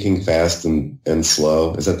 like Thinking Fast and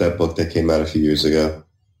Slow? Is that book that came out a few years ago?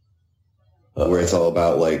 Where it's all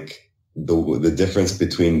about, like, the difference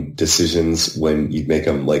between decisions when you make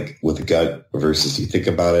them, like, with a gut versus you think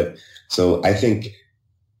about it. So I think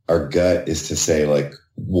our gut is to say, like,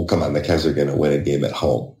 well, come on, the Cavs are going to win a game at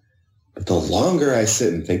home. But the longer I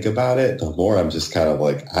sit and think about it, the more I'm just kind of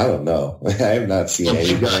like, I don't know. I have not seen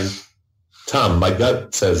anything. Tom, my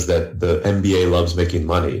gut says that the NBA loves making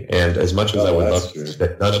money, and as much as I would love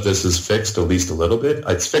that none of this is fixed at least a little bit,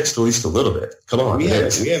 it's fixed at least a little bit. Come on. We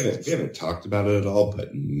haven't talked about it at all,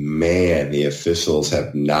 but man, the officials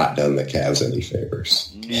have not done the Cavs any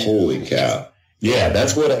favors. Holy cow. Yeah,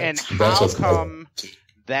 that's what and how come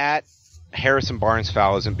that Harrison Barnes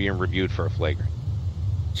foul isn't being reviewed for a flagrant?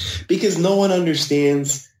 Because no one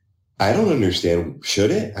understands. I don't understand.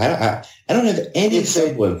 Should it? I don't have any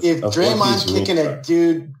semblance. If Draymond kicking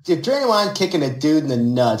a dude in the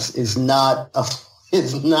nuts is not a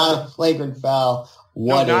flagrant foul,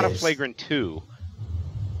 what no, not is? A flagrant 2.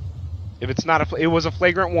 If it's not it was a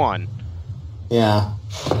flagrant 1. Yeah.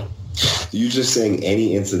 You're just saying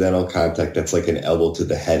any incidental contact that's like an elbow to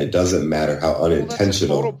the head. It doesn't matter how unintentional. Well, that's a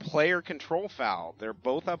total player control foul. They're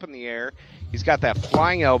both up in the air. He's got that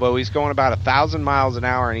flying elbow. He's going about 1,000 miles an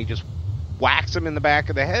hour, and he just whacks him in the back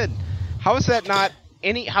of the head. How is that not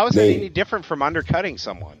any? How is that any different from undercutting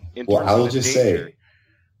someone? I will just say,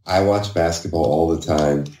 I watch basketball all the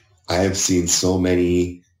time. I have seen so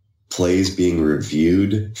many plays being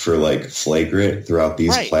reviewed for like flagrant throughout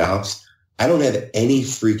these playoffs. I don't have any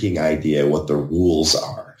freaking idea what the rules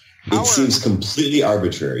are. It seems completely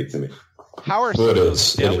arbitrary to me. How are some of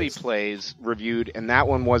those Delly plays reviewed, and that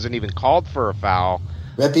one wasn't even called for a foul,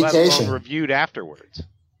 let Reputation. alone reviewed afterwards.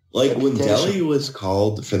 Like when Deli was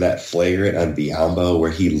called for that flagrant on Biombo,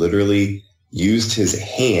 where he literally used his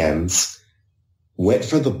hands, went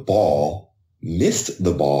for the ball, missed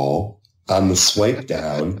the ball on the swipe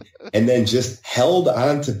down, and then just held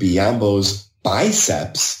on to Biombo's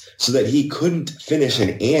biceps so that he couldn't finish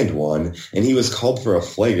an and one, and he was called for a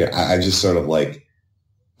flagrant. I just sort of like,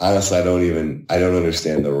 honestly, I don't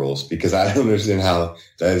understand the rules, because I don't understand how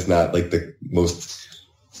that is not like the most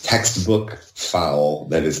textbook foul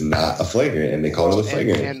that is not a flagrant, and they call it a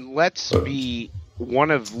flagrant. And let's be,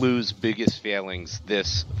 one of Lou's biggest failings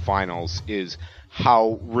this finals is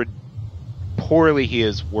how poorly he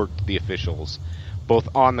has worked the officials, both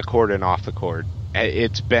on the court and off the court.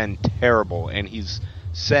 It's been terrible, and he's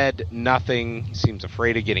said nothing. He seems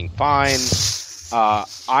afraid of getting fined.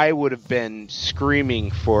 I would have been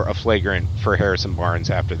screaming for a flagrant for Harrison Barnes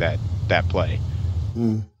after that play.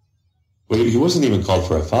 Well, he wasn't even called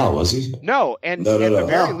for a foul, was he? No, and at the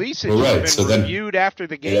very least, it should have been reviewed after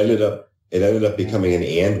the game. It ended up becoming an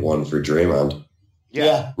and one for Draymond.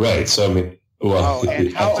 Yeah. Right. So I mean, well,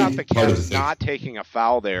 and how about the Cavs not taking a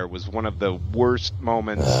foul there was one of the worst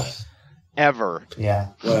moments ever.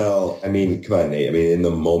 Yeah. Well, I mean, come on, Nate. I mean, in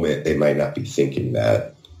the moment, they might not be thinking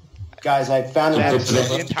that. Guys, I found that's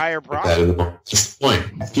the entire problem. That's the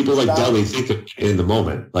point. People like Deli think in the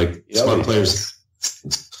moment, like smart players.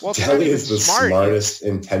 Well, Deli is the smartest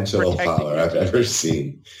intentional fouler I've ever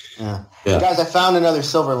seen. Yeah. Guys, I found another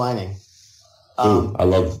silver lining. I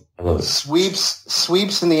love it.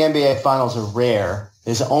 Sweeps in the NBA Finals are rare.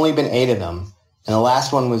 There's only been 8 of them, and the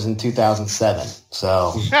last one was in 2007.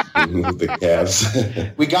 So the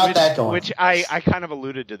Cavs. We got that going. Which I kind of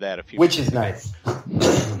alluded to that a few. Which is nice.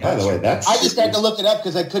 By the way, I just had to look it up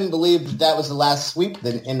because I couldn't believe that was the last sweep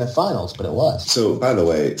in the finals, but it was. So, by the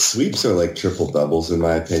way, sweeps are like triple doubles in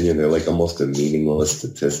my opinion. They're like almost a meaningless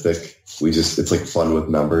statistic. It's like fun with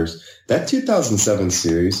numbers. That 2007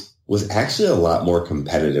 series was actually a lot more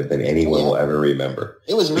competitive than anyone will ever remember.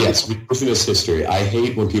 It was really Yes, listen to this history. I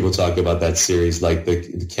hate when people talk about that series like the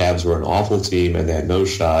Cavs were an awful team and they had no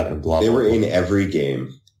shot and blah, blah, They were blah. in every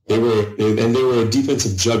game. They were a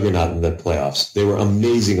defensive juggernaut in the playoffs. They were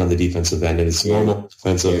amazing on the defensive end, and it's normal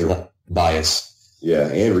defensive bias. Yeah,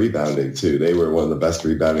 and rebounding, too. They were one of the best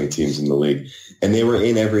rebounding teams in the league. And they were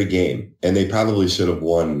in every game. And they probably should have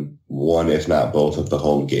won one, if not both, of the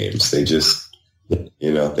home games. They just, they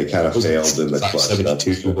kind of failed in the clutch.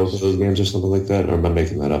 72 for both of those games or something like that? Or am I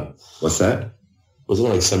making that up? What's that? Wasn't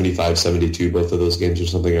it like 75-72 both of those games or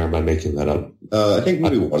something, or am I making that up? I think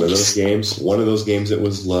maybe one of those games. One of those games it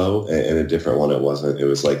was low, and a different one it wasn't. It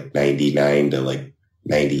was like 99 to like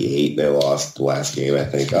 98. They lost the last game, I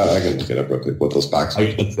think. I can look it up real quick. What those boxes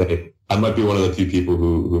I can say I might be one of the few people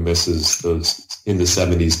who misses those in the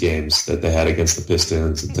 70s games that they had against the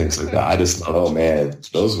Pistons and things like that. I just love Oh, man.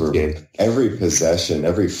 Those were every possession,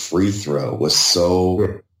 every free throw was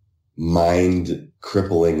so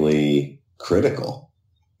mind-cripplingly critical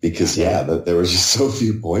because, there was just so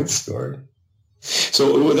few points scored.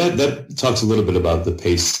 So that talks a little bit about the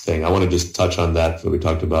pace thing. I want to just touch on that we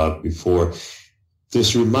talked about before.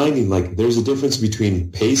 Just reminding, like, there's a difference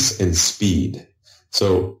between pace and speed.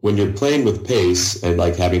 So when you're playing with pace and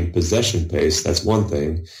like having possession pace, that's one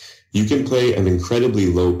thing. You can play an incredibly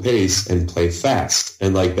low pace and play fast.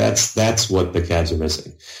 And like that's what the Cavs are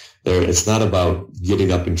missing. It's not about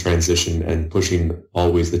getting up in transition and pushing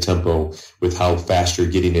always the tempo with how fast you're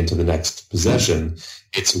getting into the next possession.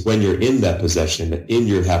 It's when you're in that possession, in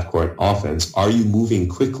your half-court offense, are you moving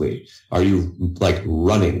quickly? Are you like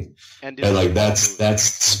running? And like that's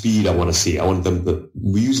speed I want to see. I want them to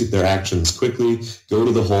use their actions quickly, go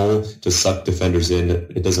to the hole to suck defenders in.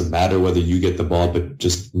 It doesn't matter whether you get the ball, but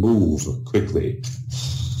just move quickly.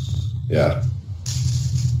 Yeah.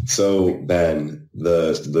 So, Ben,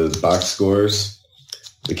 the box scores,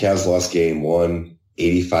 the Cavs lost game 1,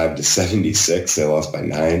 85-76. They lost by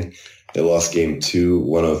 9. They lost game 2,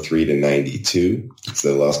 103-92.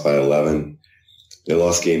 So they lost by 11. They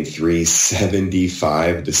lost game 3,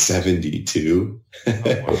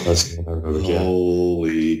 75-72.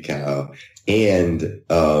 Holy cow. And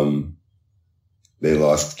they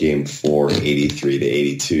lost game 4,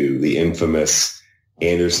 83-82. The infamous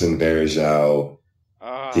Anderson Varejao.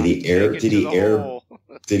 Did he airball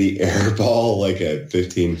like a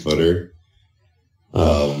 15-footer?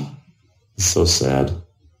 So sad.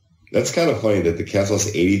 That's kind of funny that the Cavs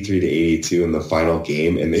lost 83-82 in the final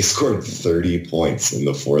game, and they scored 30 points in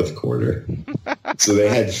the fourth quarter. So they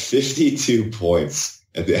had 52 points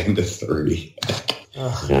at the end of 30.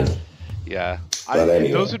 Yeah.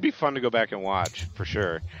 Anyway. Those would be fun to go back and watch, for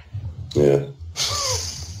sure. Yeah.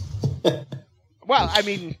 Well, I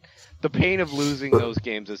mean, the pain of losing those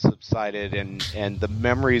games has subsided, and the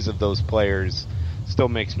memories of those players still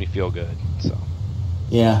makes me feel good. So.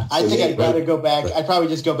 Yeah, I think I'd rather go back. I'd probably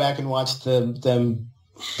just go back and watch them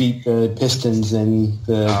beat the Pistons and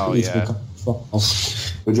the Eastern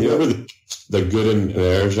Conference. Would you remember the Good and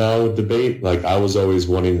Varejao debate? Like, I was always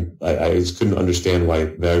wanting, I just couldn't understand why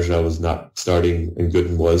Varejao was not starting and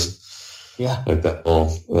Gooden was. Yeah. Like that. Oh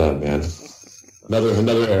man.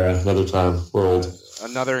 Another era, another time. We're old.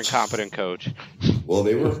 Another incompetent coach. Well,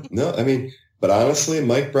 but honestly,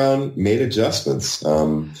 Mike Brown made adjustments.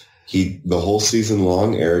 The whole season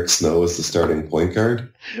long, Eric Snow was the starting point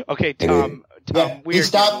guard. Okay, Tom. He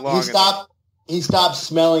stopped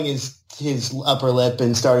smelling his upper lip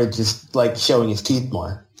and started just like showing his teeth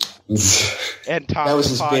more. And Tom, that was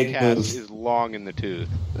his big move. Is long in the tooth.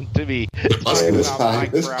 To be this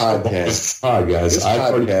podcast,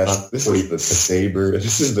 this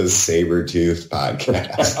is the Saber Tooth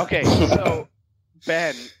podcast. Okay, so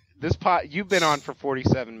Ben, you've been on for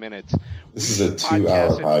 47 minutes. This is a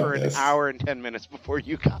 2-hour podcast. For an hour and 10 minutes before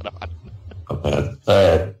you got on.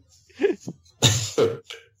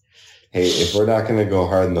 Hey, if we're not going to go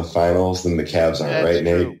hard in the finals, then the Cavs aren't, right,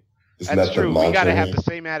 true. Nate? That's true. We got to have the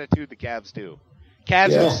same attitude the Cavs do.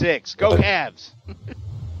 Cavs in 6. Go Cavs.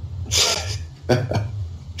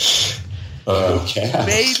 Cavs.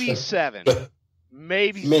 Maybe 7.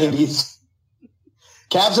 Maybe.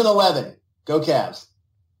 Cavs in 11. Go Cavs.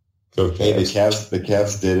 Hey, the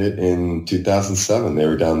Cavs did it in 2007. They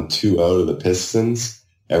were down 2-0 to the Pistons.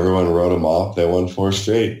 Everyone wrote them off. They won 4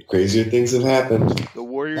 straight. Crazier things have happened. The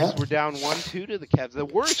Warriors were down 1-2 to the Cavs. The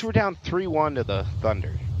Warriors were down 3-1 to the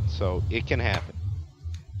Thunder. So it can happen.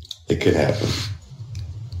 It could happen.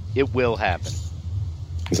 It will happen.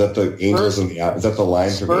 Is that the Angels and the is that the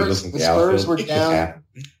line from Angels and the Spurs were down.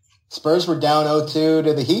 Spurs were down 0-2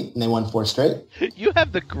 to the Heat, and they won 4 straight. You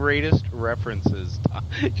have the greatest references, Tom.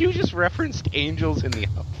 You just referenced Angels in the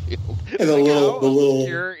outfield. And the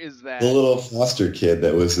little foster kid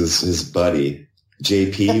that was his buddy.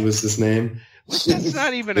 JP was his name. That's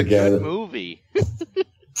not even a good movie.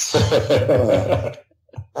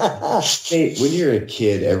 Hey, when you're a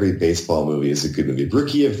kid, every baseball movie is a good movie.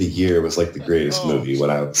 Rookie of the Year was like the greatest movie when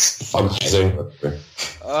I was amazing. What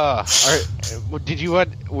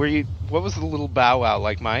was the little bow wow,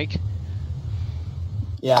 like Mike?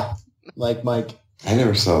 Yeah, like Mike. I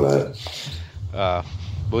never saw that.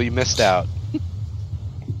 Well, you missed out.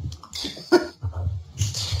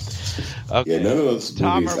 Okay. Yeah, none of those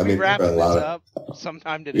Tom, movies. are we wrapping this up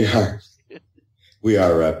sometime today? We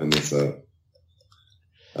are wrapping this up.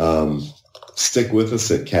 Stick with us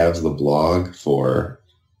at Cavs the Blog for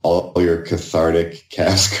all your cathartic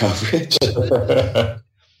Cavs coverage.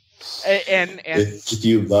 and if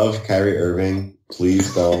you love Kyrie Irving,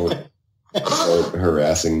 please don't start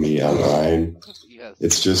harassing me online. Yes.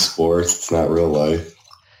 It's just sports. It's not real life.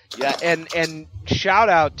 Yeah, and shout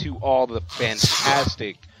out to all the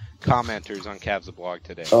fantastic commenters on Cavs the Blog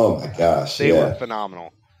today. Oh my gosh, they were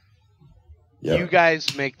phenomenal. Yep. You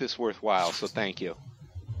guys make this worthwhile, so thank you.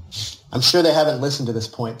 I'm sure they haven't listened to this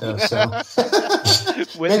point, though. So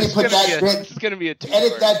maybe put that bit. It's going to be a 2-part.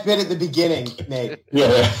 Edit that bit at the beginning, Nate.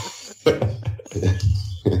 Yeah.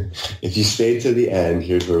 If you stay to the end,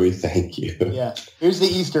 here's where we thank you. Yeah. Here's the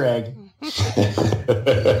Easter egg.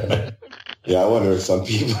 Yeah, I wonder if some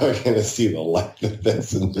people are going to see the light of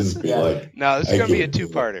this and just be like, "No, this is going to be a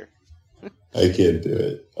 2-parter." I can't do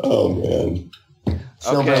it. Oh man.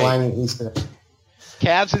 Silver lining Easter egg.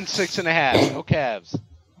 Cavs in 6.5. Go Cavs.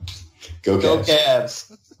 Go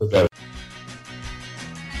Cavs. Okay.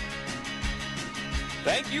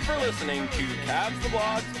 Thank you for listening to Cavs the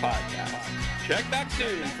Blogs podcast. Check back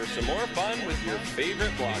soon for some more fun with your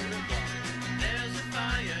favorite bloggers. There's a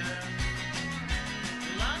fire.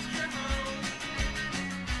 You lost your home.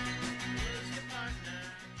 Lose your partner.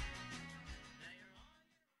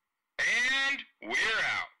 And we're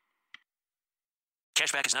out.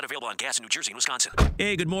 Cashback is not available on gas in New Jersey and Wisconsin.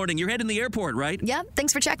 Hey, good morning. You're heading the airport, right? Yep,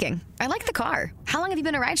 thanks for checking. I like the car. How long have you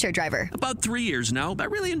been a rideshare driver? About 3 years now. I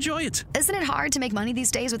really enjoy it. Isn't it hard to make money these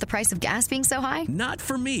days with the price of gas being so high? Not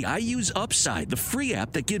for me. I use Upside, the free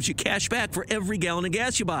app that gives you cash back for every gallon of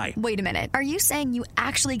gas you buy. Wait a minute. Are you saying you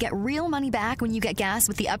actually get real money back when you get gas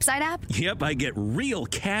with the Upside app? Yep, I get real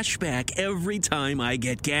cash back every time I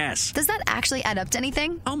get gas. Does that actually add up to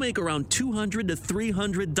anything? I'll make around $200 to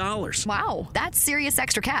 $300. Wow, that's serious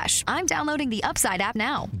extra cash. I'm downloading the Upside app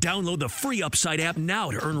now. Download the free Upside app now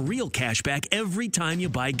to earn real cash back every every time you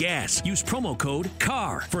buy gas. Use promo code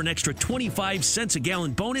CAR for an extra 25 cents a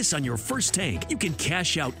gallon bonus on your first tank. You can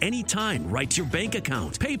cash out anytime right to your bank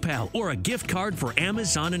account, PayPal, or a gift card for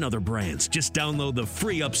Amazon and other brands. Just download the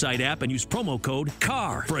free Upside app and use promo code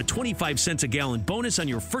CAR for a 25 cents a gallon bonus on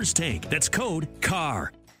your first tank. That's code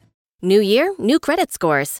CAR. New year, new credit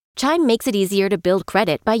scores. Chime makes it easier to build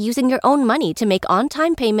credit by using your own money to make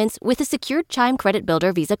on-time payments with a secured Chime Credit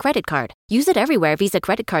Builder Visa credit card. Use it everywhere Visa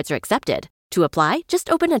credit cards are accepted. To apply, just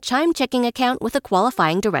open a Chime checking account with a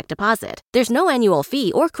qualifying direct deposit. There's no annual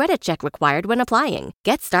fee or credit check required when applying.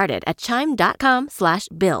 Get started at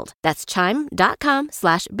chime.com/build. That's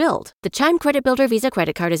chime.com/build. The Chime Credit Builder Visa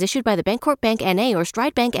credit card is issued by the Bancorp Bank N.A. or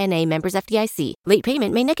Stride Bank N.A. members FDIC. Late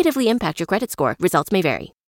payment may negatively impact your credit score. Results may vary.